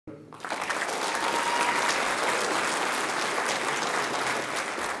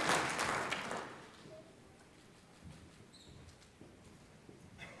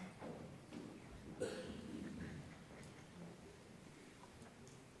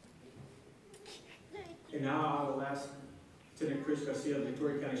And now I will ask Lieutenant Chris Garcia of the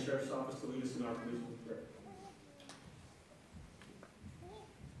Victoria County Sheriff's Office to lead us in our collegial prayer.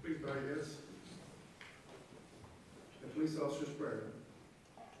 Please bow your heads. The police officer's prayer.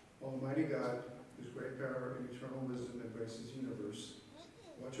 Almighty God, whose great power and eternal wisdom embraces the universe,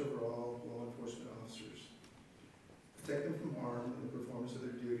 watch over all law enforcement officers. Protect them from harm in the performance of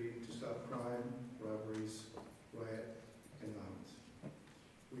their duty to stop crime, robberies, riot, and violence.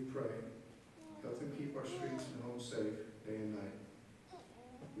 We pray, help them keep our streets and homes safe day and night.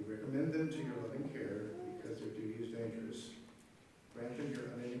 We recommend them to your loving care because their duty is dangerous. Grant them your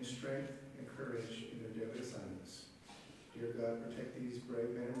unending strength and courage in their daily assignments. Dear God, protect these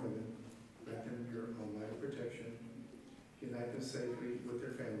brave men and women. Grant them your almighty protection. Unite them safely with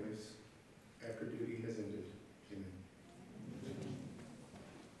their families after duty has ended. Amen.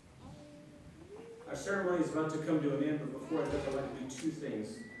 Our ceremony is about to come to an end, but before I do, I'd like to do two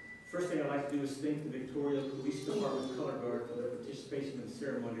things. First thing I'd like to do is thank the Victoria Police Department Color Guard for their participation in the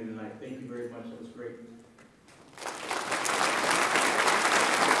ceremony tonight. Thank you very much. That was great.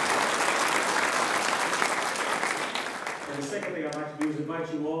 And the second thing I'd like to do is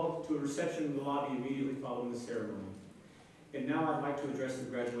invite you all to a reception in the lobby immediately following the ceremony. And now I'd like to address the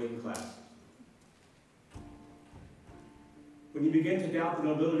graduating class. When you begin to doubt the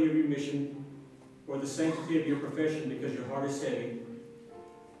nobility of your mission or the sanctity of your profession because your heart is heavy,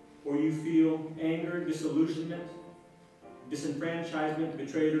 or you feel anger, disillusionment, disenfranchisement,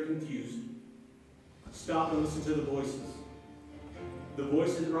 betrayed, or confused, stop and listen to the voices. The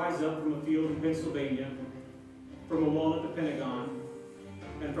voices that rise up from a field in Pennsylvania, from a wall at the Pentagon,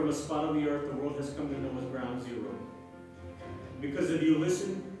 and from a spot on the earth the world has come to know as ground zero. Because if you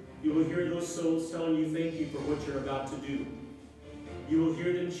listen, you will hear those souls telling you thank you for what you're about to do. You will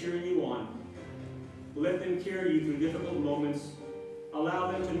hear them cheering you on. Let them carry you through difficult moments.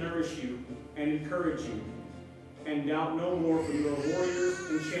 Allow them to nourish you and encourage you. And doubt no more, for you are warriors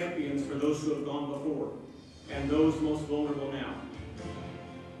and champions for those who have gone before, and those most vulnerable now.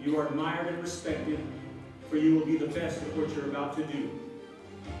 You are admired and respected, for you will be the best at what you're about to do.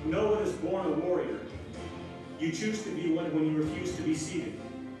 No one is born a warrior. You choose to be one when you refuse to be seated.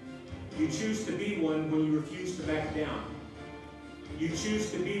 You choose to be one when you refuse to back down. You choose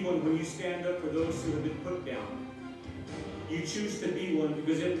to be one when you stand up for those who have been put down. You choose to be one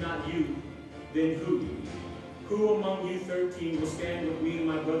because if not you, then who? Who among you 13 will stand with me and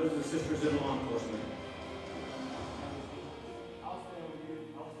my brothers and sisters in law enforcement? I'll stand with you.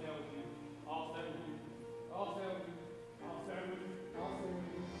 I'll stand with you. I'll stand with you. I'll stand with you. I'll stand with you. I'll stand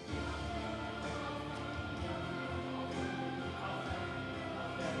with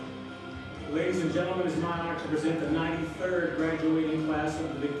you. Ladies and gentlemen, it is my honor to present the 93rd graduating class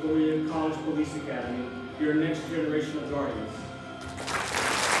of the Victoria College Police Academy, your next generation of guardians.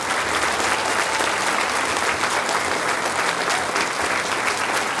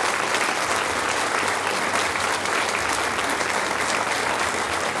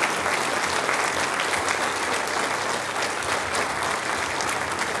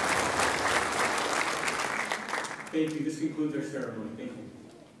 Thank you. This concludes our ceremony. Thank you.